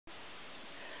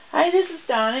Hi, this is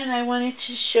Donna, and I wanted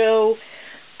to show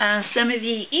some of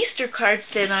the Easter cards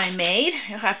that I made.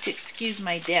 You'll have to excuse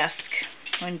my desk.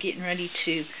 I'm getting ready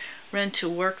to run to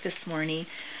work this morning.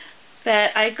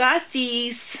 But I got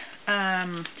these,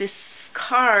 this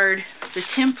card, the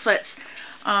templates,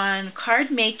 on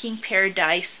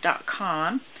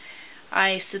cardmakingparadise.com.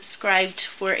 I subscribed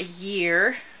for a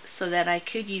year so that I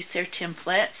could use their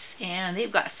templates, and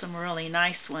they've got some really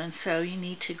nice ones, so you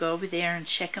need to go over there and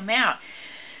check them out.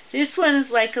 This one is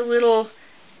like a little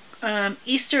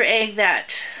Easter egg that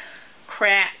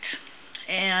cracked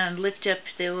and lifted up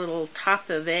the little top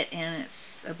of it, and it's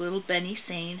a little bunny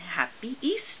saying Happy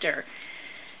Easter.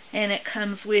 And it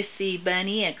comes with the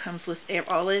bunny, it comes with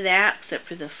all of that except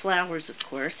for the flowers, of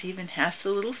course. It even has the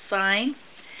little sign,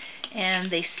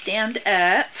 and they stand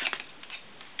up.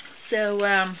 So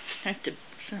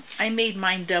I made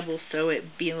mine double so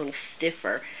it'd be a little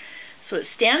stiffer. So it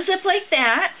stands up like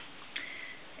that.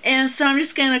 And so I'm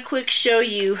just going to quick show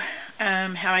you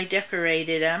how I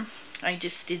decorated them. I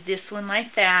just did this one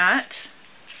like that.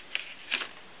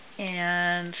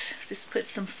 And just put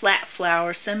some flat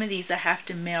flowers. Some of these I have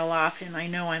to mail off, and I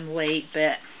know I'm late,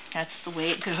 but that's the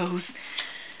way it goes.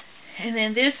 And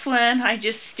then this one, I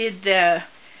just did I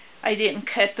didn't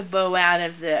cut the bow out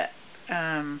of the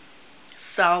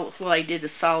solid, well, I did the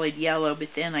solid yellow, but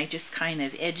then I just kind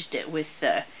of edged it with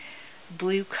the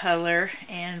blue color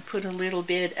and put a little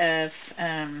bit of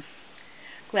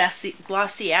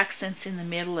glossy accents in the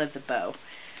middle of the bow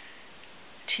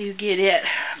to get it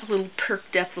a little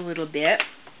perked up a little bit.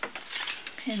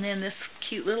 And then this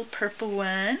cute little purple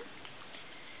one,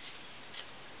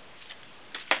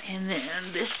 and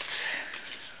then this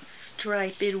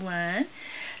striped one.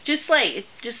 Just like it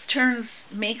just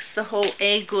makes the whole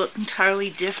egg look entirely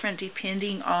different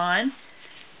depending on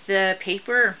the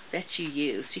paper that you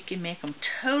use. You can make them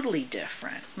totally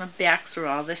different. The backs are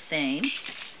all the same.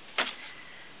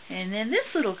 And then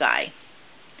this little guy.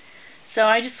 So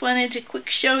I just wanted to quick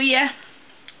show you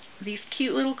these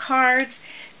cute little cards.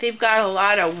 They've got a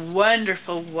lot of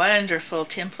wonderful, wonderful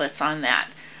templates on that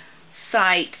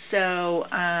site. So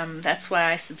that's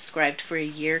why I subscribed for a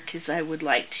year, because I would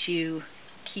like to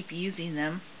keep using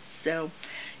them. So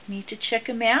you need to check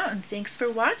them out, and thanks for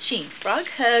watching. Frog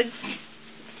hugs.